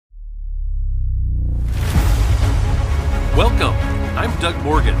Welcome. I'm Doug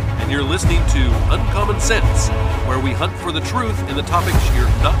Morgan, and you're listening to Uncommon Sense, where we hunt for the truth in the topics you're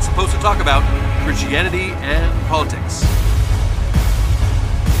not supposed to talk about, Christianity and politics.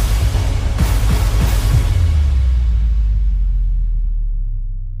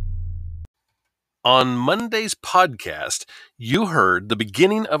 On Monday's podcast, you heard the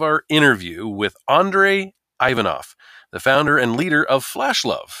beginning of our interview with Andrei Ivanov, the founder and leader of Flash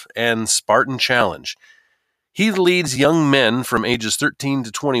Love and Spartan Challenge. He leads young men from ages 13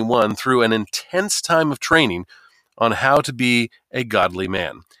 to 21 through an intense time of training on how to be a godly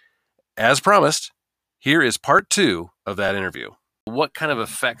man. As promised, here is part 2 of that interview. What kind of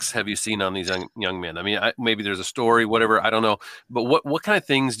effects have you seen on these young men? I mean, maybe there's a story, whatever, I don't know. But what kind of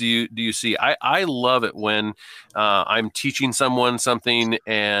things do you see? I love it when I'm teaching someone something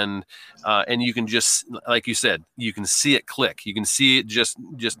and you can just, like you said, you can see it click. You can see it just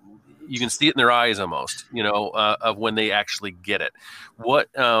you can see it in their eyes almost, of when they actually get it. What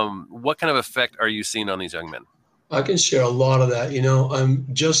kind of effect are you seeing on these young men? I can share a lot of that,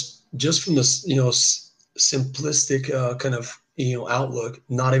 just from this, simplistic kind of, outlook,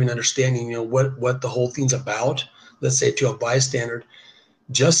 not even understanding, what the whole thing's about, let's say to a bystander,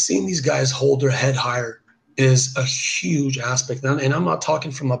 just seeing these guys hold their head higher is a huge aspect. And I'm not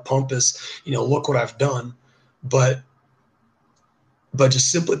talking from a pompous, look what I've done, but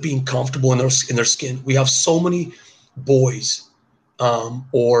just simply being comfortable in their skin. We have so many boys,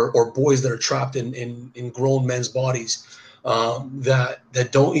 or boys that are trapped in grown men's bodies, that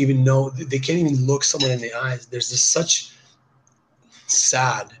don't even know, they can't even look someone in the eyes. There's this such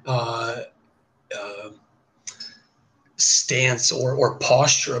sad stance or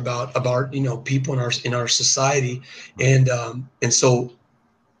posture about people in our society, and so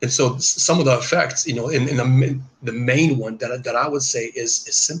some of the effects, in the main one that I would say is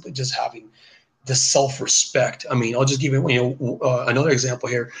simply just having the self-respect. I mean, I'll just give you another example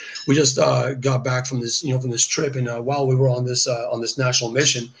here. We just got back from this trip, and while we were on this national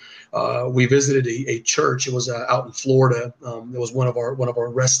mission, we visited a church. It was out in Florida. It was one of our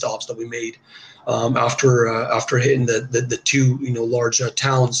rest stops that we made after hitting the two large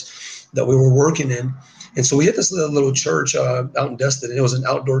towns that we were working in. And so we hit this little church out in Destin, and it was an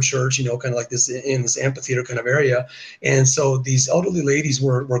outdoor church, kind of like this in this amphitheater kind of area. And so these elderly ladies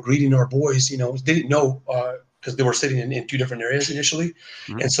were greeting our boys. They didn't know because they were sitting in two different areas initially.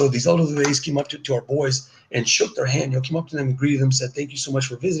 Mm-hmm. And so these elderly ladies came up to our boys and shook their hand. Came up to them and greeted them, said, "Thank you so much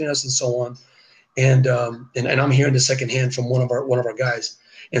for visiting us," and so on. And I'm hearing this secondhand from one of our guys.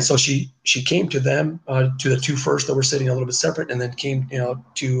 And so she came to them, to the two first that were sitting a little bit separate, and then came, to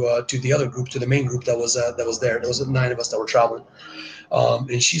the other group, to the main group that was there. There was 9 of us that were traveling.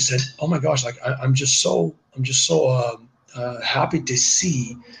 And she said, "Oh my gosh, like I'm just so happy to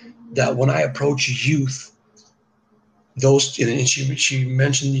see that when I approach youth, those," and she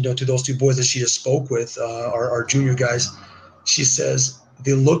mentioned, to those 2 boys that she just spoke with, our junior guys. She says,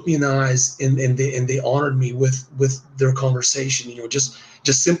 "They looked me in the eyes and they honored me with their conversation,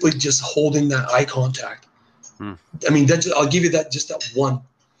 just simply just holding that eye contact." I mean, I'll give you that one.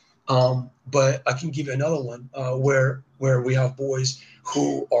 But I can give you another one, where we have boys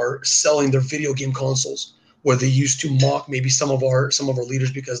who are selling their video game consoles, where they used to mock maybe some of our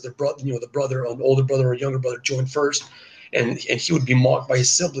leaders because their brother, the brother, an older brother or younger brother joined first, and he would be mocked by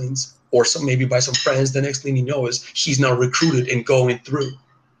his siblings or maybe by some friends. The next thing you know is he's now recruited and going through,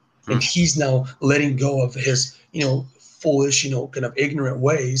 and he's now letting go of his, foolish, kind of ignorant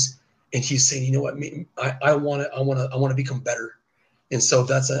ways, and he's saying, "You know what, I want to become better." And so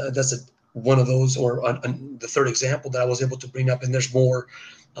that's one of those, or the third example that I was able to bring up, and there's more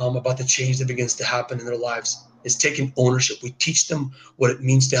about the change that begins to happen in their lives, is taking ownership. We teach them what it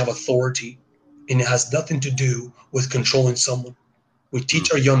means to have authority, and it has nothing to do with controlling someone. We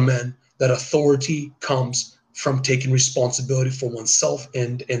teach our young men that authority comes from taking responsibility for oneself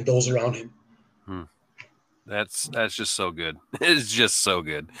and those around him. That's just so good. It's just so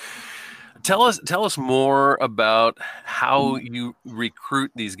good. Tell us more about how you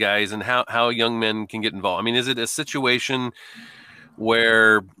recruit these guys and how young men can get involved. I mean, is it a situation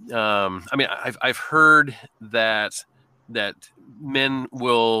where, I've heard that men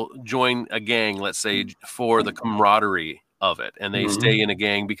will join a gang, let's say, for the camaraderie of it, and they stay in a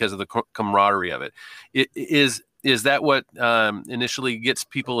gang because of the camaraderie of it. Is that what initially gets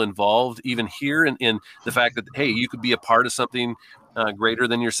people involved, even here, in the fact that, hey, you could be a part of something greater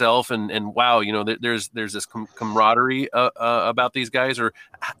than yourself, and wow, there's this camaraderie about these guys, or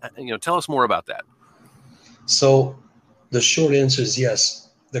tell us more about that. So the short answer is yes,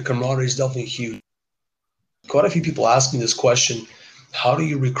 the camaraderie is definitely huge. Quite a few people ask me this question: how do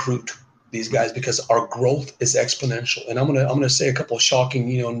you recruit? these guys because our growth is exponential. And I'm gonna say a couple of shocking,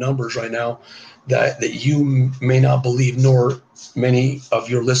 numbers right now that you may not believe, nor many of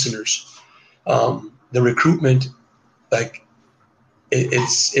your listeners. The recruitment, like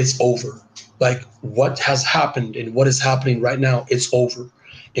it's over. Like what has happened and what is happening right now, it's over.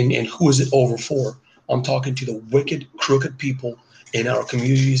 And who is it over for? I'm talking to the wicked, crooked people in our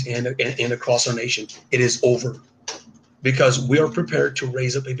communities and across our nation. It is over. Because we are prepared to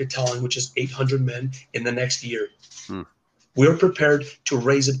raise up a battalion, which is 800 men in the next year. We are prepared to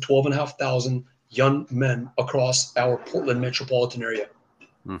raise up 12,500 young men across our Portland metropolitan area.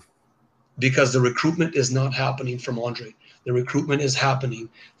 Because the recruitment is not happening from Andre. The recruitment is happening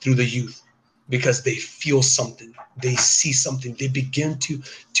through the youth because they feel something. They see something. They begin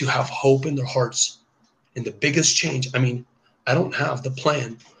to have hope in their hearts. And the biggest change, I don't have the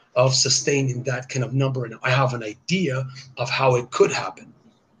plan of sustaining that kind of number. And I have an idea of how it could happen.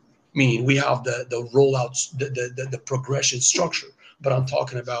 Meaning we have the rollouts, the progression structure, but I'm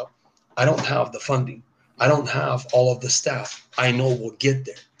talking about, I don't have the funding. I don't have all of the staff. I know we'll get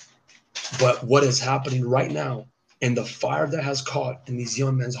there. But what is happening right now and the fire that has caught in these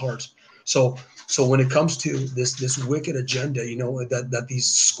young men's hearts. So when it comes to this wicked agenda, that these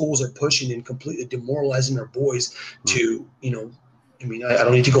schools are pushing and completely demoralizing our boys to, I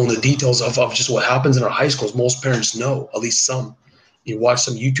don't need to go into the details of just what happens in our high schools. Most parents know, at least some. You watch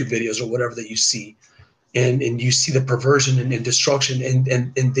some YouTube videos or whatever that you see, and you see the perversion and destruction,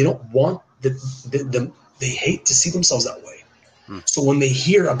 and they don't want they hate to see themselves that way. So when they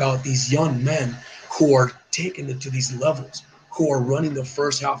hear about these young men who are taken into these levels, who are running the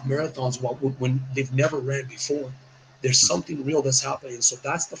first half marathons when they've never ran before, there's something real that's happening. So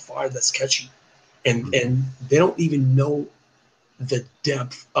that's the fire that's catching, and they don't even know the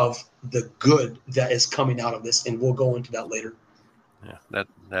depth of the good that is coming out of this, and we'll go into that later. Yeah,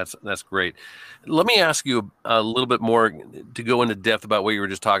 that's great. Let me ask you a little bit more to go into depth about what you were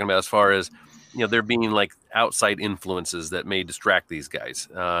just talking about, as far as there being like outside influences that may distract these guys.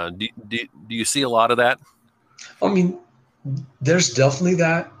 Do you see a lot of that? There's definitely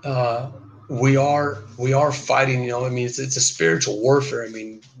that. We are fighting. It's a spiritual warfare.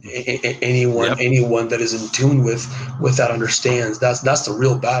 Anyone that is in tune with that understands that's the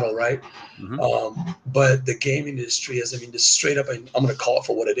real battle, right? But the gaming industry is, just straight up, I'm going to call it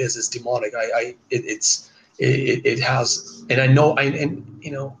for what it is. It's demonic. It has, and I know,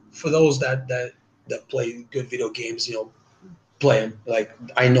 for those that play good video games, play them. Like,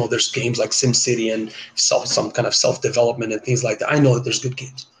 I know there's games like SimCity and some kind of self-development and things like that. I know that there's good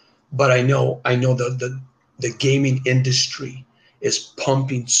games, but I know the gaming industry is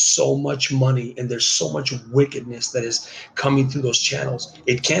pumping so much money, and there's so much wickedness that is coming through those channels.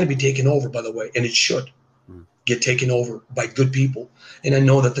 It can be taken over, by the way, and it should get taken over by good people. And I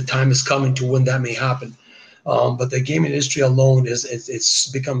know that the time is coming to when that may happen. But the gaming industry alone it's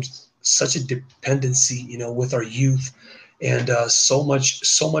become such a dependency, with our youth, and so much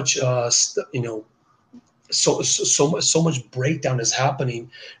breakdown is happening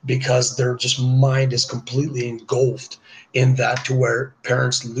because their just mind is completely engulfed in that, to where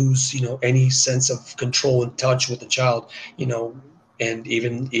parents lose, any sense of control and touch with the child, and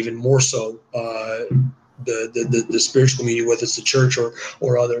even more so, the spiritual community, whether it's the church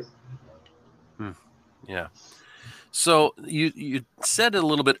or other. Yeah. So you said a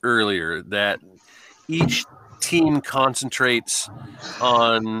little bit earlier that each team concentrates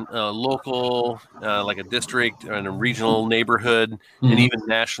on local, like a district and a regional neighborhood, and even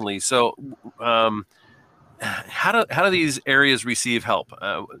nationally. So how do these areas receive help?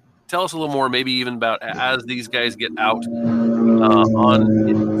 Tell us a little more, maybe even about, as these guys get out on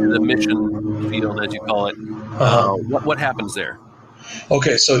into the mission field, as you call it, what happens there?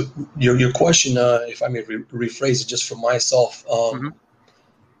 Okay, so your question, if I may rephrase it just for myself,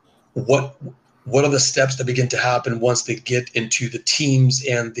 what are the steps that begin to happen once they get into the teams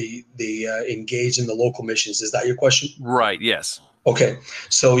and the engage in the local missions? Is that your question? Right. Yes. Okay.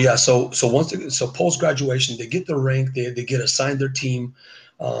 So yeah. So post graduation, they get their rank. They get assigned their team.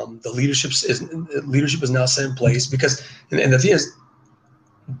 The leadership is now set in place, because and the thing is,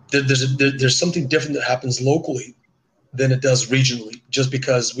 there's something different that happens locally than it does regionally, just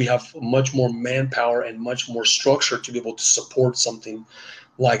because we have much more manpower and much more structure to be able to support something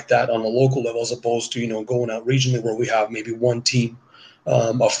like that on a local level, as opposed to going out regionally where we have maybe one team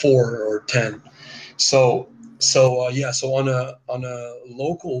of 4 or 10. So on a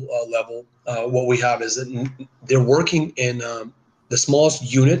local level, what we have is that they're working in the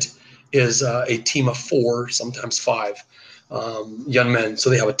smallest unit is a team of 4, sometimes 5. young men. So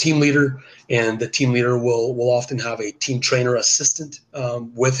they have a team leader, and the team leader will often have a team trainer assistant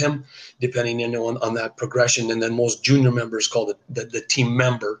with him, depending on that progression. And then most junior members call it the team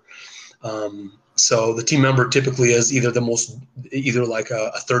member. So the team member typically is either like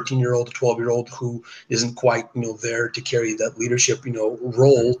a 13-year-old, a 12-year-old who isn't quite there to carry that leadership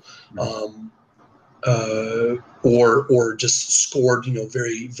role. Or just scored,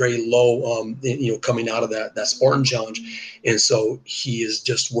 very, very low, coming out of that Spartan challenge. And so he is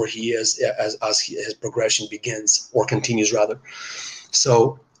just where he is as his progression begins or continues rather.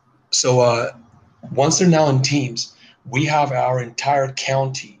 So once they're now in teams, we have our entire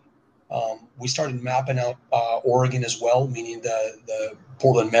county. We started mapping out Oregon as well, meaning the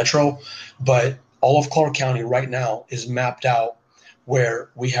Portland Metro, but all of Clark County right now is mapped out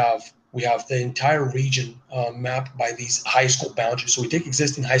where we have the entire region mapped by these high school boundaries. So we take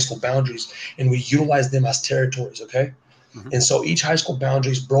existing high school boundaries and we utilize them as territories, okay? Mm-hmm. And so each high school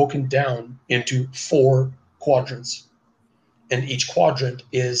boundary is broken down into 4 quadrants. And each quadrant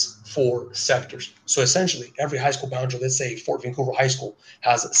is 4 sectors. So essentially, every high school boundary, let's say Fort Vancouver High School,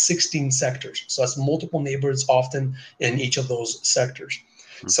 has 16 sectors. So that's multiple neighborhoods often in each of those sectors.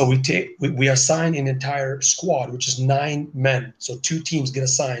 So we assign an entire squad, which is 9 men. So 2 teams get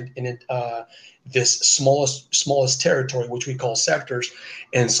assigned in this smallest territory, which we call sectors.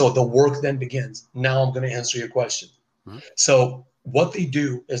 And so the work then begins. Now I'm going to answer your question. Mm-hmm. So what they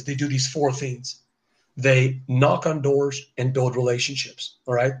do is they do these 4 things. They knock on doors and build relationships.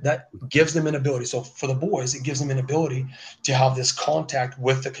 All right. That gives them an ability. So for the boys, it gives them an ability to have this contact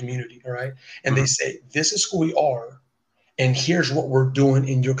with the community. All right. And they say, this is who we are. And here's what we're doing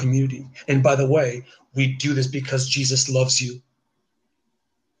in your community. And by the way, we do this because Jesus loves you.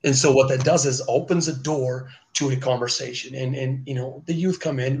 And so what that does is opens a door to a conversation. And the youth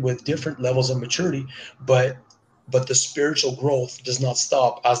come in with different levels of maturity, but the spiritual growth does not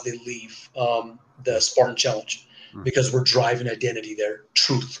stop as they leave the Spartan Challenge, because we're driving identity there,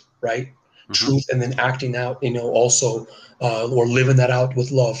 truth, right? Mm-hmm. Truth, and then acting out, also, or living that out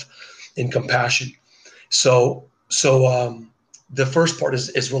with love and compassion. So the first part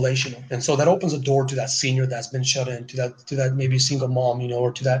is relational. And so that opens a door to that senior that's been shut in, to that maybe single mom,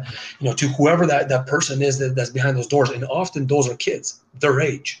 or to that, to whoever that person is that's behind those doors. And often those are kids, their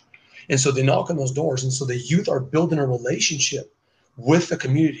age. And so they knock on those doors. And so the youth are building a relationship with the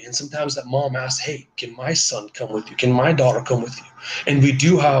community. And sometimes that mom asks, hey, can my son come with you? Can my daughter come with you? And we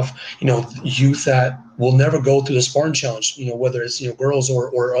do have, youth that will never go through the Spartan Challenge, whether it's, girls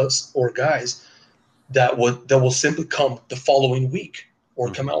or us or guys, that will simply come the following week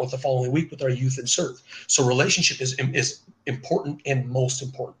or come out with the following week with our youth and serve. So relationship is important and most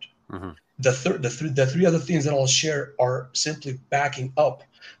important. Mm-hmm. The 3 other things that I'll share are simply backing up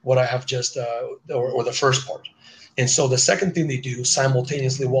what I have just, or the first part. And so the second thing they do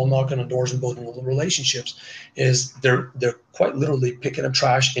simultaneously while knocking on doors and building relationships is they're quite literally picking up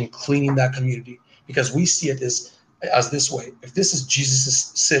trash and cleaning that community, because we see it as this way. If this is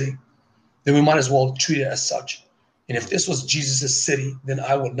Jesus's city, then we might as well treat it as such. And if this was Jesus's city, then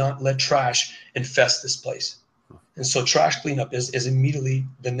I would not let trash infest this place. And so trash cleanup is immediately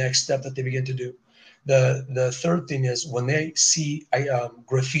the next step that they begin to do. The third thing is when they see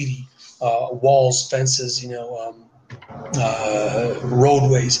graffiti, walls, fences,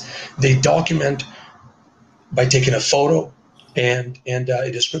 roadways, they document by taking a photo and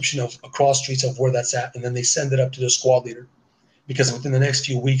a description of across streets of where that's at, and then they send it up to the squad leader. Because within the next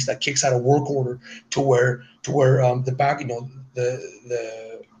few weeks, that kicks out a work order to where the back,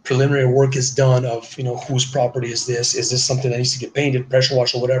 the preliminary work is done of, whose property is this? Is this something that needs to get painted, pressure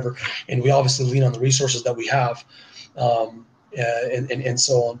washed, or whatever? And we obviously lean on the resources that we have, and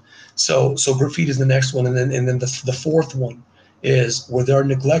so on. So graffiti is the next one, and then the fourth one is where there are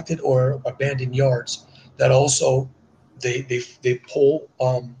neglected or abandoned yards that also they pull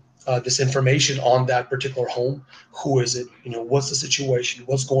this information on that particular home. Who is it? What's the situation?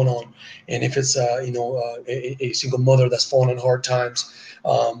 What's going on? And if it's a single mother that's fallen on hard times,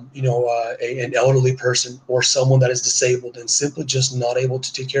 an elderly person or someone that is disabled and simply just not able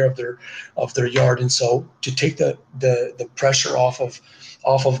to take care of their yard. And so to take the pressure off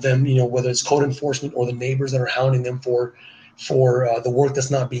of them, whether it's code enforcement or the neighbors that are hounding them for the work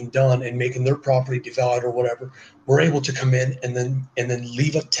that's not being done and making their property devalued or whatever, we're able to come in and then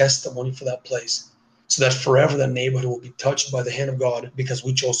leave a testimony for that place, so that forever that neighborhood will be touched by the hand of God because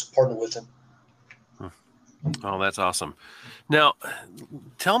we chose to partner with him. Oh, that's awesome. Now,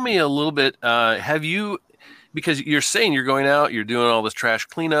 tell me a little bit, because you're saying you're going out, you're doing all this trash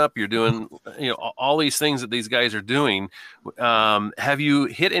cleanup, you're doing, all these things that these guys are doing. Have you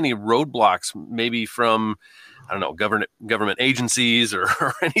hit any roadblocks, maybe from I don't know, government agencies or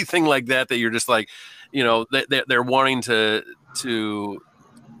anything like that you're just like, they're wanting to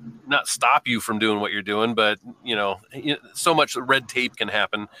not stop you from doing what you're doing, but so much red tape can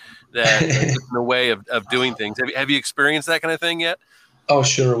happen that gets in the way of doing things. Have you experienced that kind of thing yet? Oh,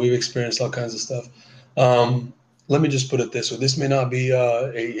 sure. We've experienced all kinds of stuff. Let me just put it this way. This may not be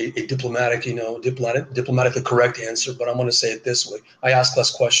a diplomatic, diplomatically correct answer, but I'm going to say it this way. I ask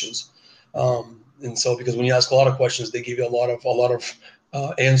less questions. And so, because when you ask a lot of questions, they give you a lot of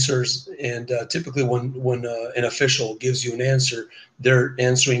answers. And typically when an official gives you an answer, they're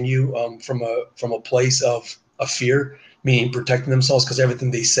answering you from a place of fear, meaning protecting themselves, because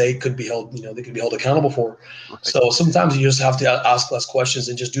everything they say could be held, they could be held accountable for. Right. So sometimes you just have to ask less questions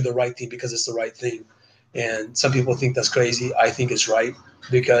and just do the right thing because it's the right thing. And some people think that's crazy. I think it's right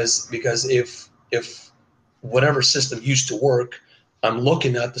because if whatever system used to work, I'm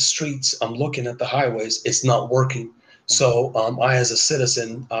looking at the streets, I'm looking at the highways, it's not working. So I, as a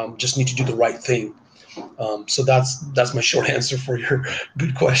citizen, just need to do the right thing. So that's my short answer for your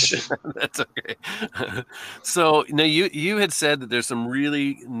good question. That's okay. So you had said that there's some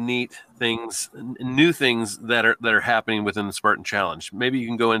really neat things, new things that are happening within the Spartan Challenge. Maybe you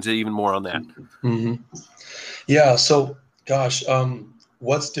can go into even more on that. Mm-hmm. Yeah. So, gosh,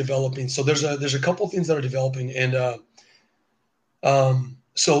 what's developing? So there's a couple of things that are developing, and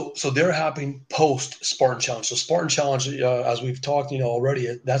so they're happening post Spartan Challenge. So Spartan Challenge, as we've talked,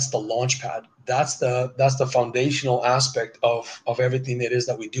 already, that's the launch pad. That's the foundational aspect of everything it is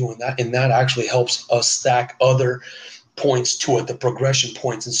that we do, and that actually helps us stack other points to it, the progression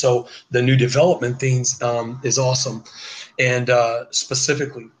points. And so the new development things is awesome, and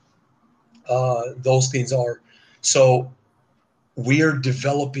specifically those things are. So we are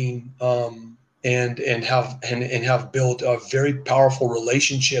developing and have built very powerful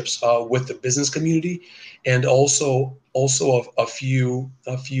relationships with the business community, and also a few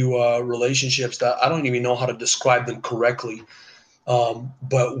relationships that I don't even know how to describe them correctly,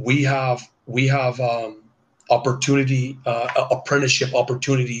 but we have opportunity apprenticeship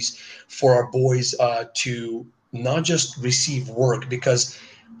opportunities for our boys to not just receive work, because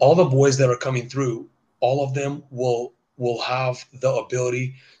all the boys that are coming through, all of them will have the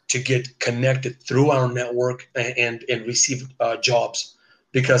ability to get connected through our network and receive jobs,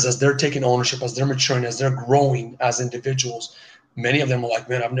 because as they're taking ownership, as they're maturing, as they're growing as individuals, many of them are like,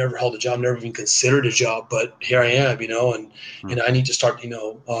 man, I've never held a job, never even considered a job, but here I am, and I need to start,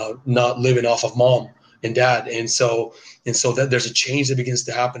 not living off of mom and dad. And so that there's a change that begins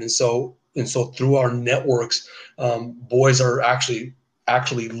to happen. And so through our networks, boys are actually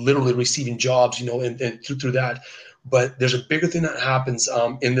literally receiving jobs, and through that. But there's a bigger thing that happens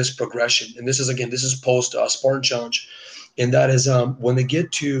in this progression. And this is post Spartan Challenge. And that is when they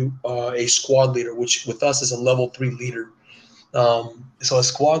get to a squad leader, which with us is a level 3 leader. So a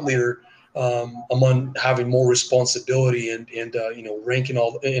squad leader, among having more responsibility and rank and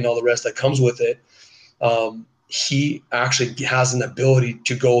all the rest that comes with it, he actually has an ability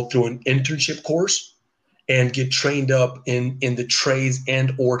to go through an internship course and get trained up in the trades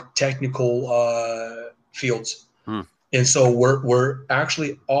and or technical fields. And so we're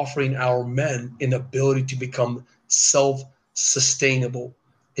actually offering our men an ability to become self-sustainable,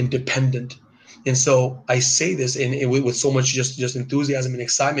 independent. And so I say this with so much just enthusiasm and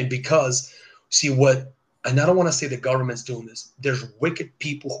excitement, because see what, and I don't want to say the government's doing this. There's wicked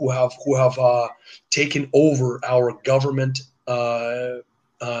people who have taken over our government,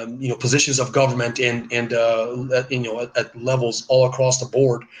 positions of government and at levels all across the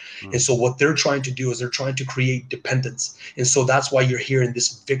board. Mm-hmm. And so what they're trying to do is they're trying to create dependence. And so that's why you're hearing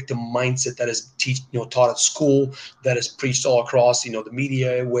this victim mindset that is taught at school, that is preached all across, the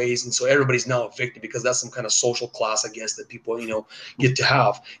media ways. And so everybody's now a victim, because that's some kind of social class, I guess, that people, get to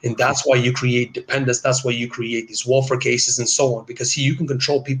have. And that's why you create dependence. That's why you create these welfare cases and so on, because you can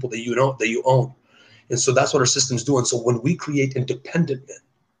control people that you own. And so that's what our system's doing. So when we create independent men,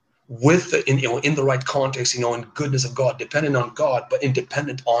 with in the right context, in goodness of God, dependent on God, but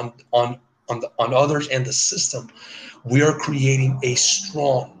independent on others and the system, we are creating a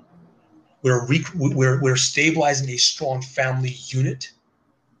strong. We're stabilizing a strong family unit,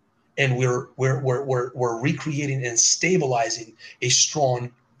 and we're recreating and stabilizing a strong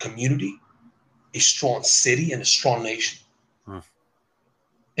community, a strong city, and a strong nation.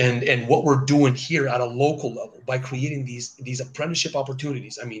 And what we're doing here at a local level by creating these apprenticeship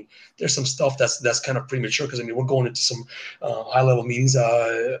opportunities. I mean, there's some stuff that's kind of premature, because we're going into some high level meetings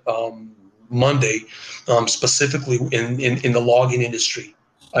Monday, specifically in the logging industry.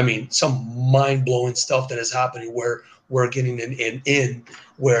 I mean, some mind blowing stuff that is happening where we're getting an in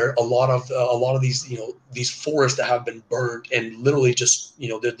where a lot of these, these forests that have been burned and literally just,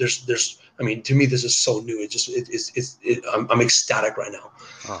 there's I mean, to me, this is so new. I'm ecstatic right now.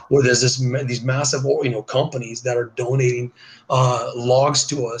 Oh. Where there's these massive, companies that are donating logs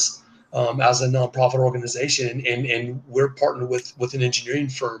to us as a nonprofit organization, and we're partnered with an engineering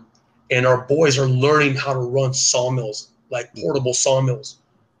firm, and our boys are learning how to run sawmills, like portable sawmills.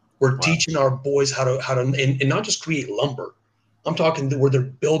 We're teaching our boys how to and not just create lumber. I'm talking where they're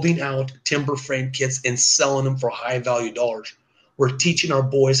building out timber frame kits and selling them for high value dollars. We're teaching our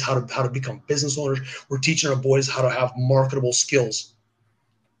boys how to become business owners. We're teaching our boys how to have marketable skills.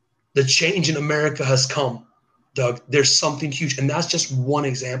 The change in America has come, Doug. There's something huge, and that's just one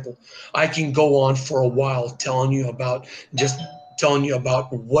example. I can go on for a while telling you about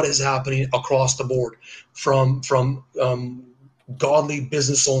what is happening across the board, from godly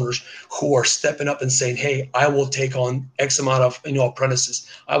business owners who are stepping up and saying, hey, I will take on X amount of apprentices.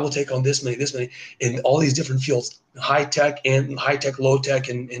 I will take on this many, in all these different fields, high tech, low tech,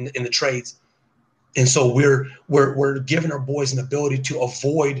 and in the trades. And so we're giving our boys an ability to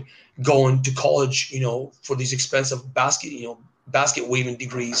avoid going to college, for these expensive basket weaving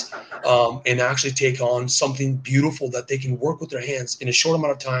degrees, and actually take on something beautiful that they can work with their hands in a short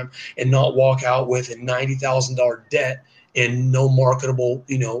amount of time and not walk out with a $90,000 debt and no marketable,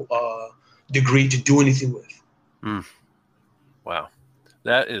 degree to do anything with. Wow.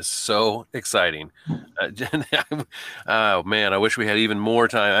 That is so exciting. Oh man, I wish we had even more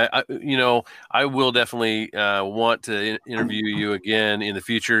time. I will definitely want to interview you again in the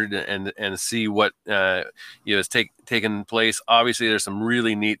future and see what has taken place. Obviously, there's some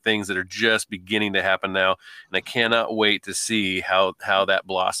really neat things that are just beginning to happen now, and I cannot wait to see how that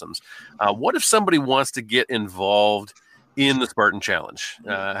blossoms. What if somebody wants to get involved in the Spartan Challenge?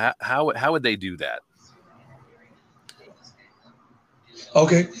 How would they do that?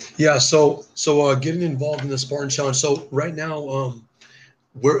 Okay. Yeah. So getting involved in the Spartan Challenge. So right now,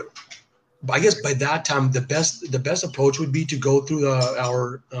 I guess by that time, the best approach would be to go through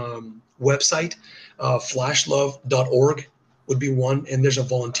our website, flashlove.org would be one. And there's a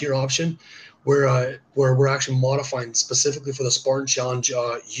volunteer option where we're actually modifying specifically for the Spartan Challenge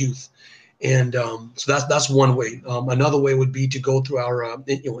youth. And so that's one way. Another way would be to go through our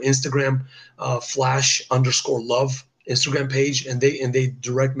Instagram, flash_love Instagram page, and they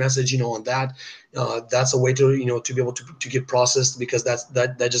direct message on that. That's a way to to be able to get processed, because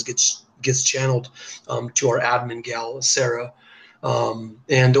that just gets channeled to our admin gal Sarah,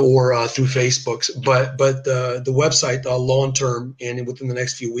 and or through Facebook. But the website long term and within the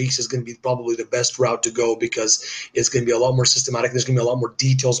next few weeks is going to be probably the best route to go, because it's going to be a lot more systematic. There's going to be a lot more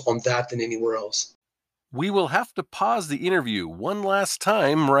details on that than anywhere else. We will have to pause the interview one last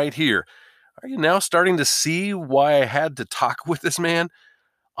time right here. Are you now starting to see why I had to talk with this man?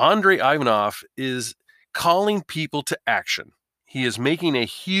 Andrei Ivanov is calling people to action. He is making a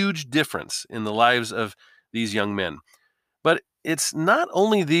huge difference in the lives of these young men. But it's not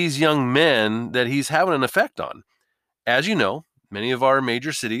only these young men that he's having an effect on. As you know, many of our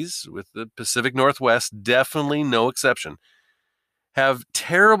major cities, with the Pacific Northwest definitely no exception, have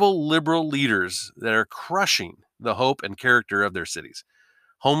terrible liberal leaders that are crushing the hope and character of their cities.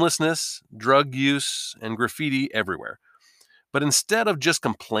 Homelessness, drug use, and graffiti everywhere. But instead of just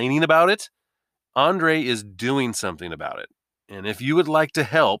complaining about it, Andrei is doing something about it. And if you would like to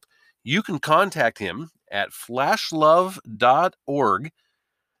help, you can contact him at flashlove.org,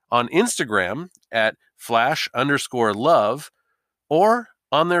 on Instagram at flash_love, or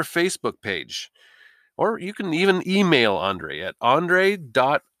on their Facebook page. Or you can even email Andrei at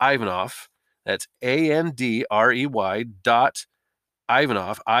andre.ivanov, that's ANDREY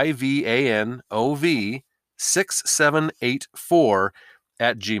Ivanov, IVANOV 6784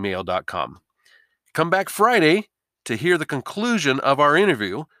 at gmail.com. Come back Friday to hear the conclusion of our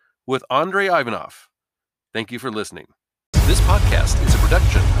interview with Andrei Ivanov. Thank you for listening. This podcast is a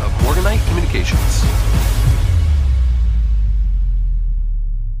production of Morganite Communications.